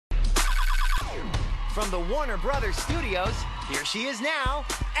From the Warner Brothers Studios, here she is now,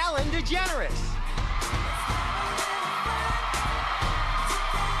 Ellen DeGeneres.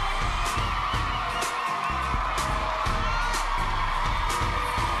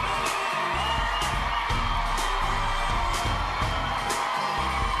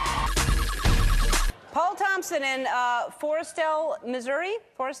 Paul Thompson in Forestell, Missouri.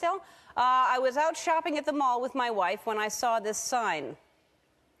 Forestell. I was out shopping at the mall with my wife when I saw this sign.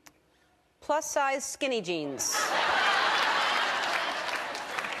 Plus-size skinny jeans.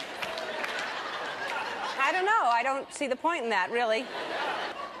 I don't know. I don't see the point in that, really.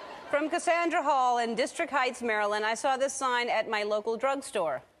 From Cassandra Hall in District Heights, Maryland, I saw this sign at my local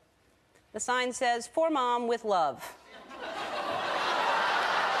drugstore. The sign says, "For Mom with love."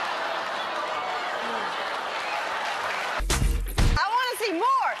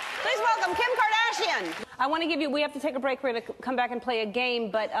 More. Please welcome Kim Kardashian. I want to give you, we have to take a break. We're going to come back and play a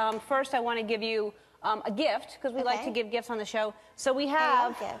game, but first I want to give you a gift, because we like to give gifts on the show. So we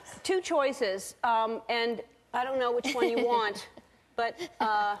have two choices, and I don't know which one you want, but...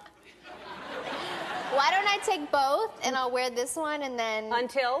 Why don't I take both, and I'll wear this one, and then...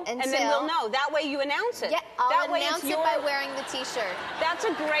 Until? And then we'll know. That way you announce it. Yeah, I'll that announce it by wearing the T-shirt. That's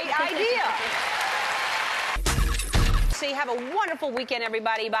a great idea. So you have a wonderful weekend,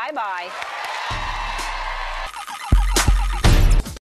 everybody. Bye-bye.